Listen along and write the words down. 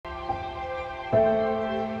Hi,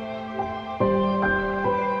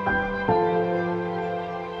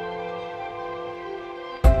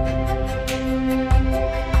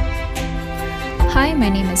 my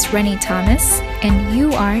name is Rennie Thomas, and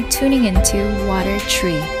you are tuning into Water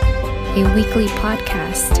Tree, a weekly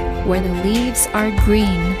podcast where the leaves are green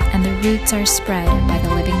and the roots are spread by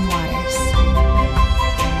the living waters.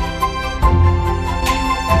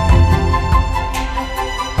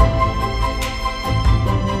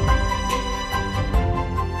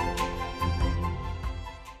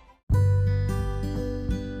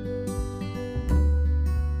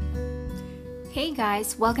 Hey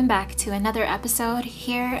guys, welcome back to another episode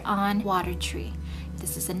here on Water Tree.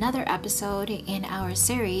 This is another episode in our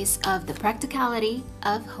series of the practicality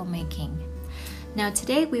of homemaking. Now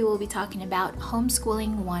today we will be talking about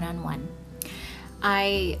homeschooling one-on-one.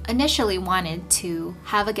 I initially wanted to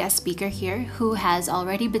have a guest speaker here who has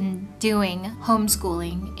already been doing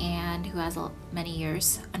homeschooling and who has many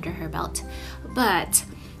years under her belt, but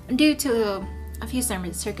due to a few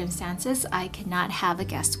circumstances, I could not have a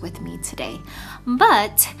guest with me today.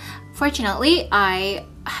 But fortunately, I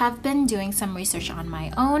have been doing some research on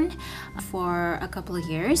my own for a couple of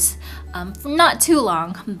years. Not too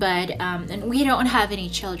long, but and we don't have any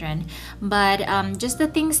children. But just the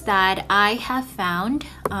things that I have found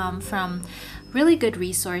from really good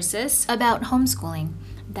resources about homeschooling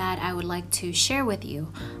that I would like to share with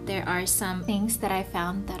you. There are some things that I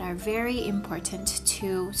found that are very important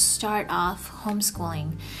to start off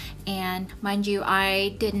homeschooling. And mind you,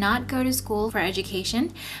 I did not go to school for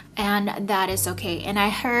education, and that is okay. And I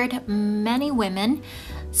heard many women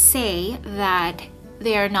say that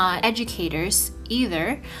they are not educators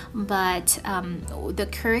either, but the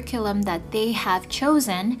curriculum that they have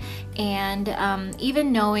chosen and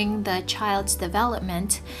even knowing the child's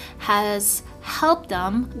development has helped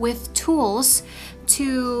them with tools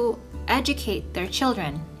to educate their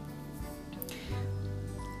children.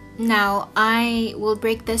 Now, I will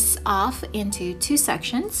break this off into two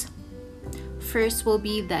sections. First will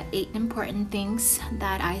be the 8 important things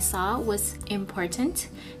that I saw was important,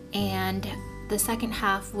 and the second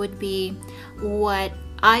half would be what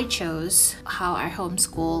I chose, how our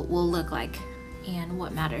homeschool will look like, and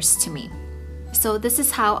what matters to me. So this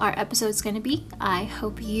is how our episode is going to be. I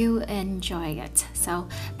hope you enjoy it. So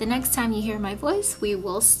the next time you hear my voice, we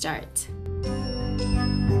will start.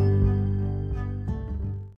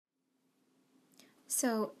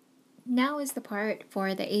 So now is the part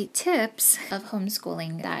for the 8 tips of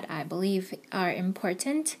homeschooling that I believe are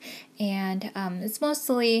important, and it's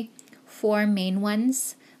mostly 4 main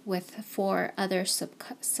ones with 4 other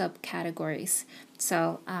subcategories.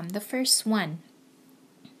 So the first one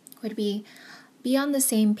would be on the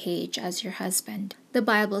same page as your husband. The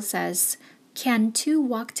Bible says, "Can 2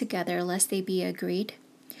 walk together lest they be agreed?"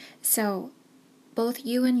 So both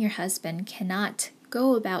you and your husband cannot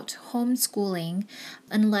go about homeschooling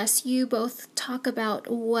unless you both talk about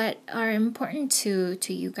what are important to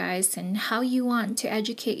you guys and how you want to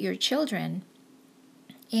educate your children.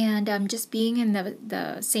 And just being in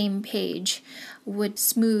the same page would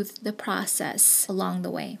smooth the process along the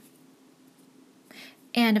way.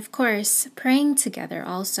 And of course, praying together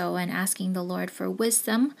also and asking the Lord for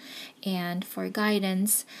wisdom and for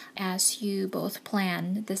guidance as you both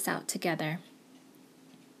plan this out together.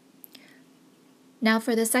 Now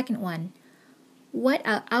for the second one, what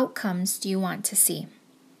outcomes do you want to see?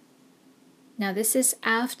 Now this is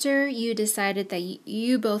after you decided that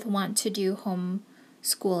you both want to do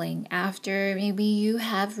homeschooling, after maybe you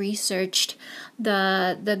have researched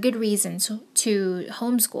the good reasons to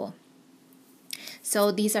homeschool.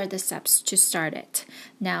 So these are the steps to start it.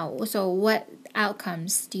 Now, so what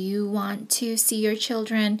outcomes do you want to see your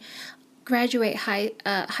children graduate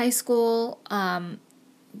high school?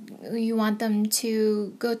 You want them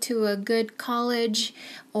to go to a good college,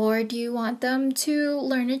 or do you want them to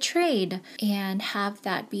learn a trade and have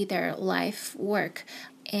that be their life work?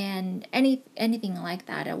 And anything like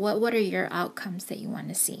that. What are your outcomes that you want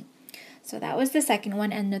to see? So that was the second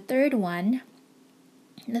one. And the third one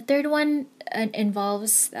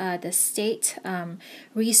involves the state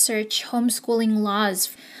research homeschooling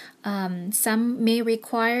laws. Some may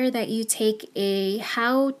require that you take a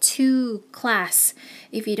how-to class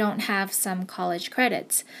if you don't have some college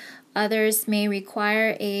credits. Others may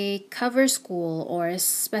require a cover school or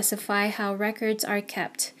specify how records are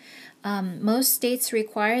kept. Most states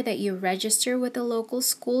require that you register with the local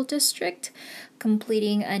school district,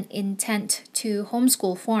 completing an intent to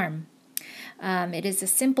homeschool form. It is a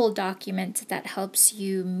simple document that helps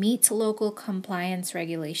you meet local compliance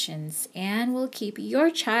regulations and will keep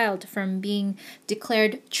your child from being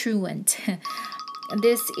declared truant.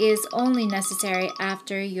 this is only necessary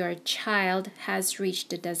after your child has reached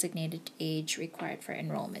the designated age required for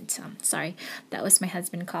enrollment. Sorry, that was my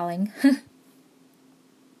husband calling.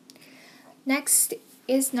 Next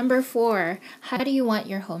is number 4. How do you want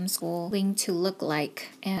your homeschooling to look like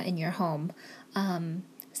in your home?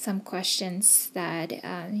 Some questions that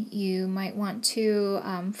you might want to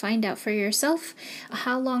find out for yourself.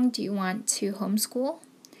 How long do you want to homeschool?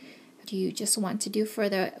 Do you just want to do for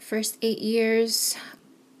the first 8 years,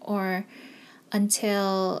 or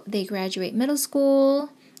until they graduate middle school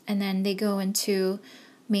and then they go into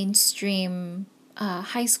mainstream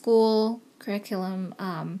high school curriculum,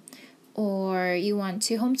 or you want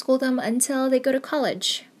to homeschool them until they go to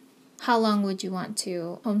college? How long would you want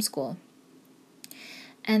to homeschool?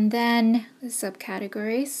 And then the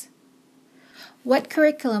subcategories. What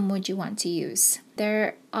curriculum would you want to use?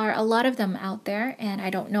 There are a lot of them out there, and I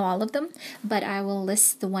don't know all of them, but I will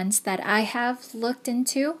list the ones that I have looked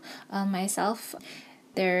into myself.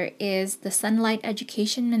 There is the Sunlight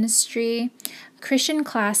Education Ministry, Christian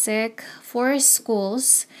Classic, Forest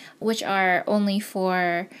Schools, which are only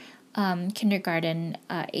for kindergarten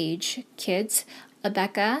age kids,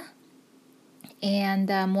 Abeka, and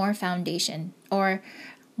More Foundation, or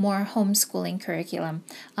More Homeschooling Curriculum.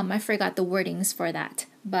 I forgot the wordings for that,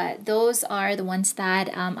 but those are the ones that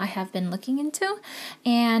I have been looking into,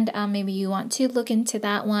 and maybe you want to look into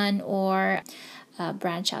that one, or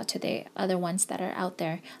branch out to the other ones that are out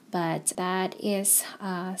there. But that is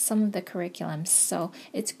some of the curriculums, so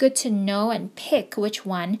it's good to know and pick which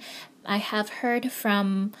one. I have heard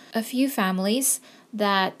from a few families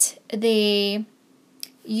that they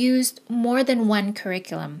used more than one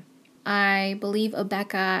curriculum. I believe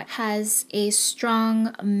Abeka has a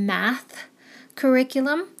strong math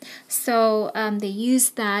curriculum, so they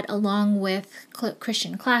use that along with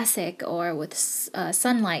Christian Classic or with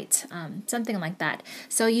Sunlight, something like that.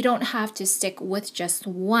 So you don't have to stick with just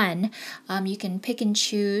one. You can pick and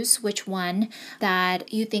choose which one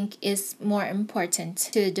that you think is more important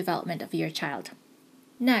to the development of your child.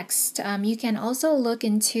 Next, you can also look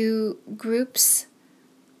into groups,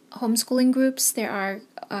 homeschooling groups. There are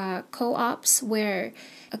co-ops where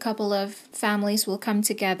a couple of families will come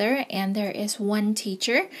together and there is one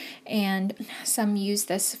teacher, and some use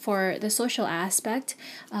this for the social aspect,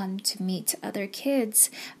 to meet other kids,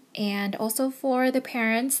 and also for the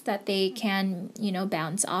parents that they can,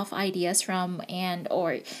 bounce off ideas from, and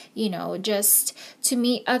or just to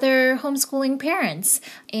meet other homeschooling parents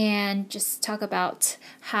and just talk about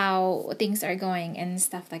how things are going and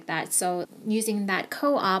stuff like that. So using that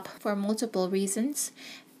co-op for multiple reasons,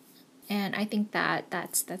 and I think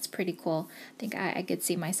that's pretty cool. I think I could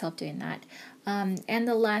see myself doing that. And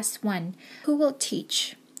the last one, who will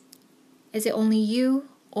teach? Is it only you,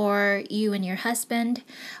 or you and your husband,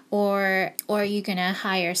 or are you gonna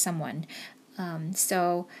hire someone?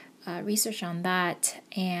 So research on that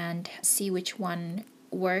and see which one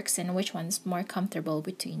works and which one's more comfortable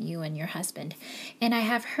between you and your husband. And I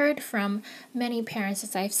have heard from many parents,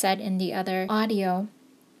 as I've said in the other audio,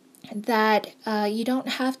 that you don't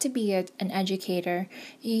have to be an educator.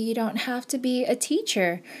 You don't have to be a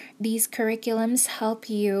teacher. These curriculums help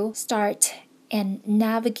you start and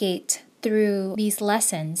navigate through these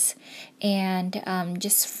lessons, and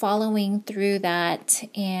just following through that.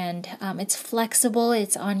 And it's flexible.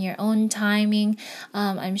 It's on your own timing.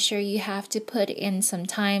 I'm sure you have to put in some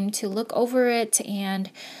time to look over it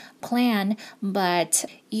and plan, but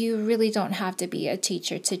you really don't have to be a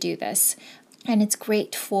teacher to do this. And it's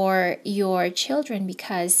great for your children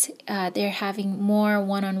because they're having more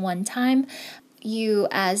one-on-one time. You,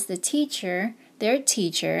 as the teacher, their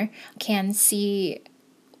teacher, can see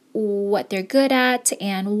what they're good at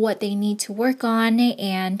and what they need to work on,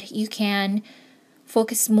 and you can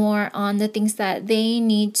focus more on the things that they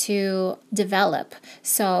need to develop.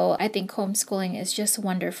 So I think homeschooling is just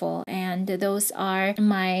wonderful, and those are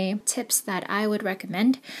my tips that I would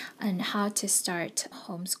recommend on how to start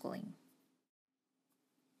homeschooling.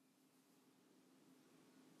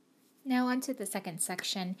 Now on to the second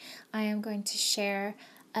section. I am going to share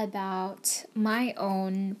about my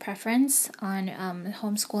own preference on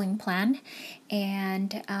homeschooling plan,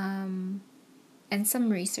 and some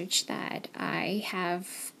research that I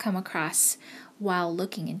have come across while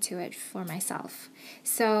looking into it for myself.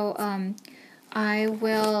 So I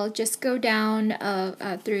will just go down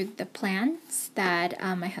through the plans that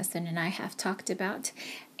my husband and I have talked about,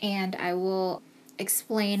 and I will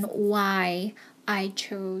explain why we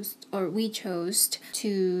chose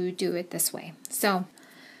to do it this way. So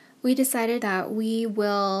we decided that we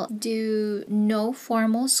will do no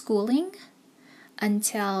formal schooling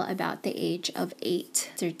until about the age of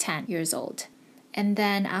 8 through 10 years old. And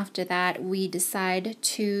then after that, we decide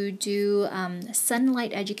to do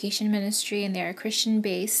Sunlight Education Ministry, and they're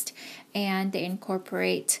Christian-based, and they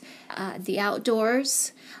incorporate the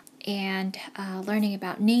outdoors and learning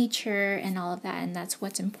about nature and all of that, and that's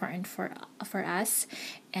what's important for us.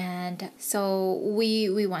 And so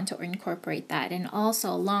we want to incorporate that, and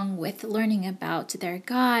also along with learning about their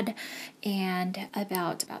God and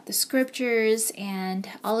about the scriptures and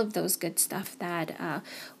all of those good stuff that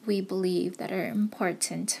we believe that are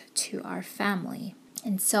important to our family.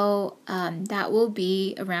 And so that will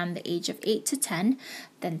be around the age of 8 to 10.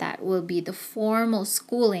 Then that will be the formal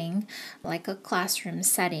schooling, like a classroom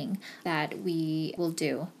setting that we will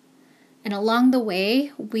do. And along the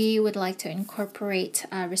way, we would like to incorporate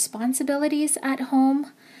responsibilities at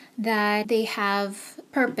home, that they have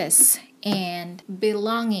purpose and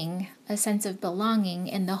belonging, a sense of belonging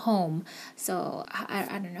in the home. So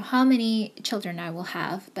I don't know how many children I will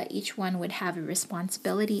have, but each one would have a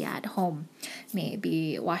responsibility at home.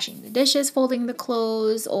 Maybe washing the dishes, folding the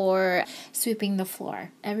clothes, or sweeping the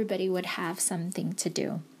floor. Everybody would have something to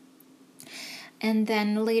do. And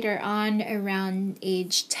then later on, around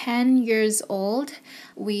age 10 years old,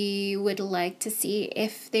 we would like to see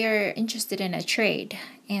if they're interested in a trade.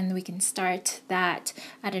 And we can start that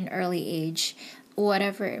at an early age,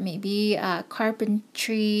 whatever it may be,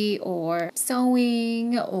 carpentry or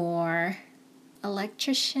sewing or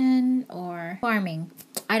electrician or farming.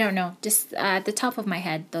 I don't know, just at the top of my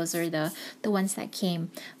head, those are the ones that came.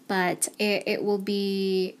 But it will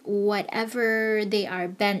be whatever they are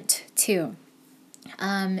bent to.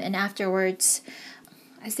 And afterwards,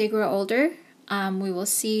 as they grow older, we will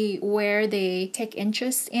see where they take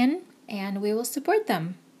interest in, and we will support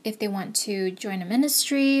them. If they want to join a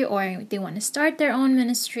ministry, or they want to start their own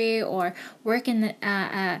ministry, or work in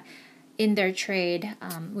their trade,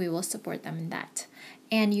 we will support them in that.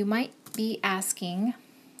 And you might be asking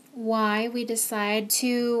why we decide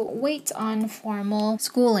to wait on formal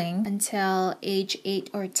schooling until age 8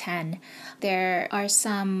 or 10. There are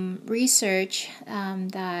some research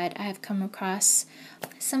that I have come across,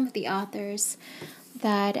 some of the authors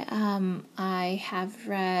that I have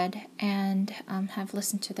read and have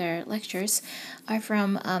listened to their lectures are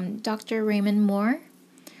from Dr. Raymond Moore,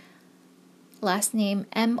 last name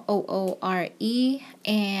Moore,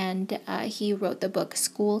 and he wrote the book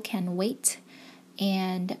School Can Wait,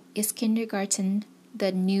 and Is Kindergarten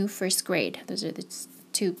the New First Grade? Those are the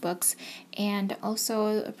two books. And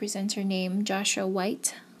also a presenter named Joshua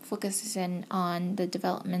White focuses in on the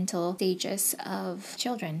developmental stages of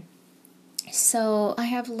children. So I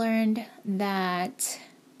have learned that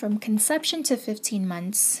from conception to 15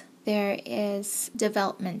 months, there is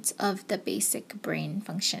development of the basic brain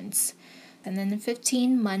functions. And then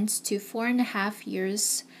 15 months to 4.5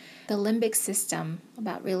 years, the limbic system,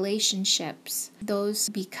 about relationships, those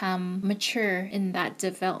become mature in that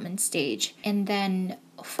development stage. And then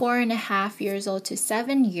 4.5 years old to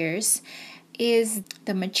 7 years is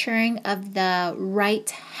the maturing of the right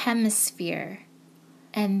hemisphere.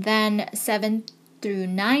 And then 7 through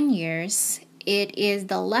 9 years, it is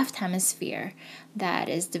the left hemisphere that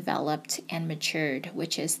is developed and matured,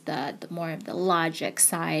 which is the more of the logic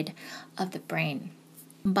side of the brain.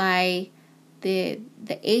 By the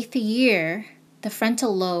 8th year, the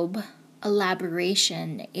frontal lobe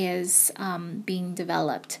elaboration is being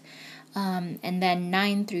developed. And then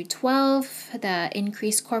 9 through 12, the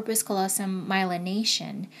increased corpus callosum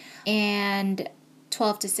myelination. And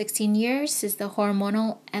 12 to 16 years is the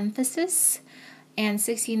hormonal emphasis. And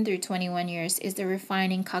 16 through 21 years is the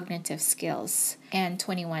refining cognitive skills. And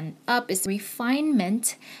 21 up is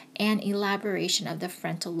refinement and elaboration of the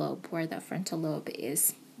frontal lobe, where the frontal lobe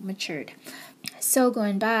is matured. So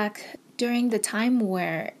going back, during the time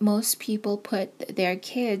where most people put their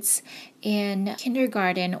kids in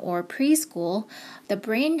kindergarten or preschool, the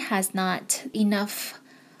brain has not enough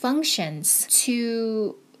functions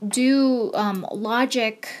to do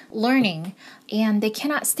logic learning, and they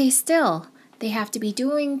cannot stay still. They have to be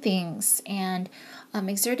doing things and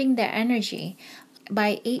exerting their energy.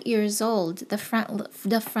 By 8 years old, the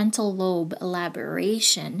frontal lobe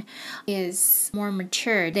elaboration is more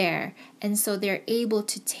mature there. And so they're able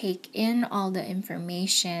to take in all the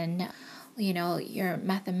information, your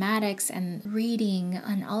mathematics and reading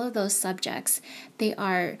and all of those subjects. They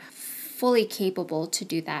are fully capable to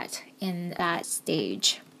do that in that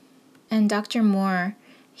stage. And Dr. Moore,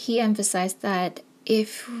 he emphasized that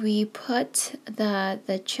if we put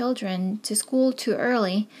the children to school too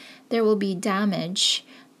early, there will be damage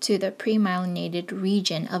to the premyelinated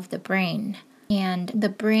region of the brain. And the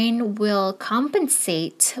brain will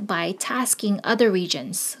compensate by tasking other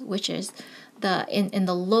regions, which is in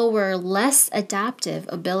the lower, less adaptive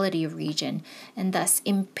ability region, and thus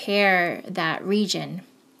impair that region.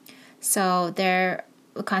 So their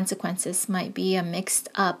consequences might be a mixed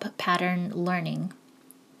up pattern learning.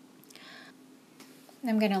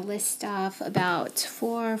 I'm going to list off about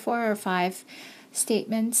four or five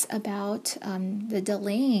statements about the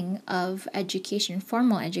delaying of education,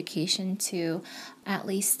 formal education, to at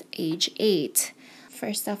least age 8.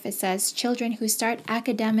 First off, it says children who start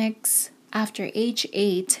academics after age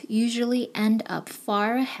 8 usually end up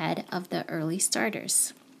far ahead of the early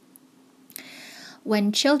starters.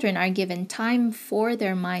 When children are given time for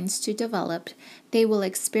their minds to develop, they will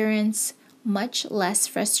experience much less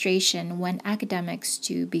frustration when academics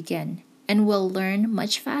do begin, and will learn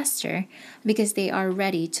much faster because they are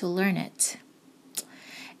ready to learn it.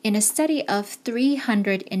 In a study of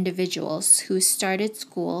 300 individuals who started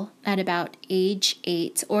school at about age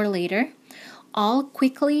 8 or later, all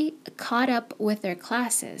quickly caught up with their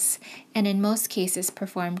classes, and in most cases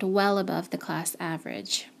performed well above the class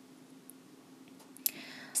average.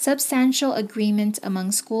 Substantial agreement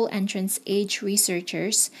among school entrance age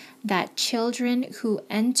researchers that children who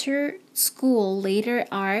enter school later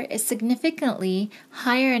are significantly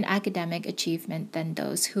higher in academic achievement than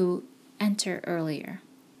those who enter earlier.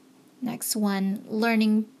 Next one,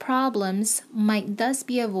 learning problems might thus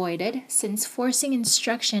be avoided, since forcing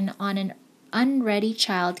instruction on an unready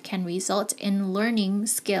child can result in learning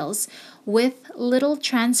skills with little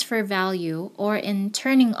transfer value or in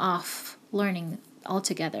turning off learning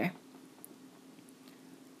altogether.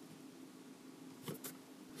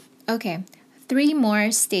 Okay, 3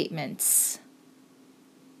 more statements.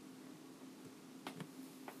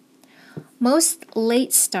 Most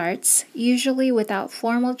late starts, usually without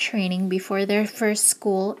formal training before their first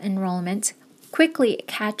school enrollment, quickly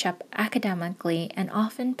catch up academically and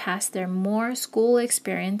often pass their more school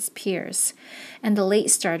experienced peers. And the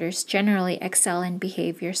late starters generally excel in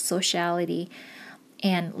behavior, sociality,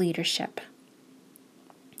 and leadership.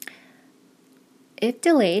 If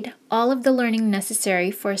delayed, all of the learning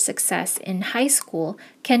necessary for success in high school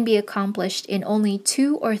can be accomplished in only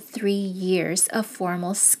 2 or 3 years of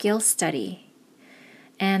formal skill study.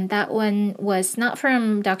 And that one was not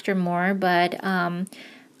from Dr. Moore, but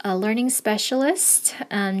a learning specialist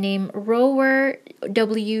named Rower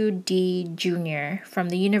W.D. Jr. from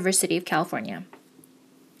the University of California.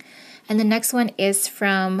 And the next one is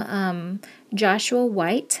from Joshua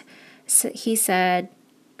White. So he said,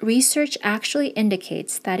 research actually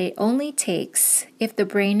indicates that it only takes, if the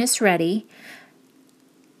brain is ready,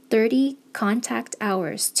 30 contact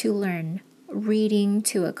hours to learn reading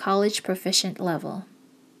to a college proficient level.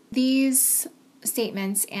 These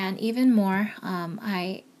statements and even more,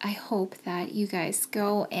 I hope that you guys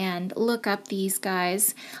go and look up these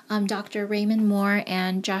guys, Dr. Raymond Moore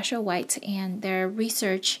and Joshua White, and their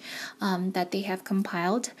research that they have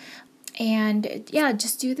compiled. And yeah,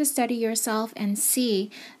 just do the study yourself and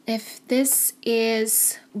see if this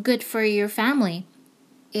is good for your family,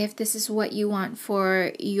 if this is what you want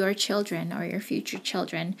for your children or your future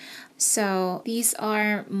children. So these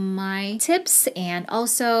are my tips, and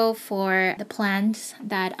also for the plans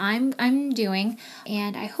that I'm doing,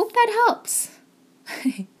 and I hope that helps.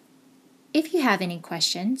 If you have any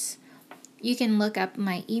questions, you can look up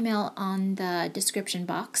my email on the description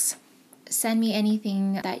box. Send me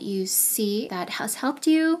anything that you see that has helped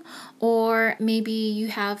you, or maybe you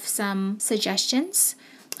have some suggestions.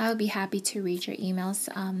 I would be happy to read your emails,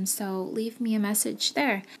 so leave me a message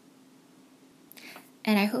there.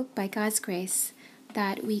 And I hope by God's grace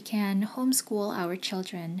that we can homeschool our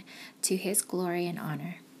children to His glory and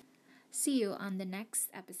honor. See you on the next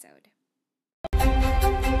episode.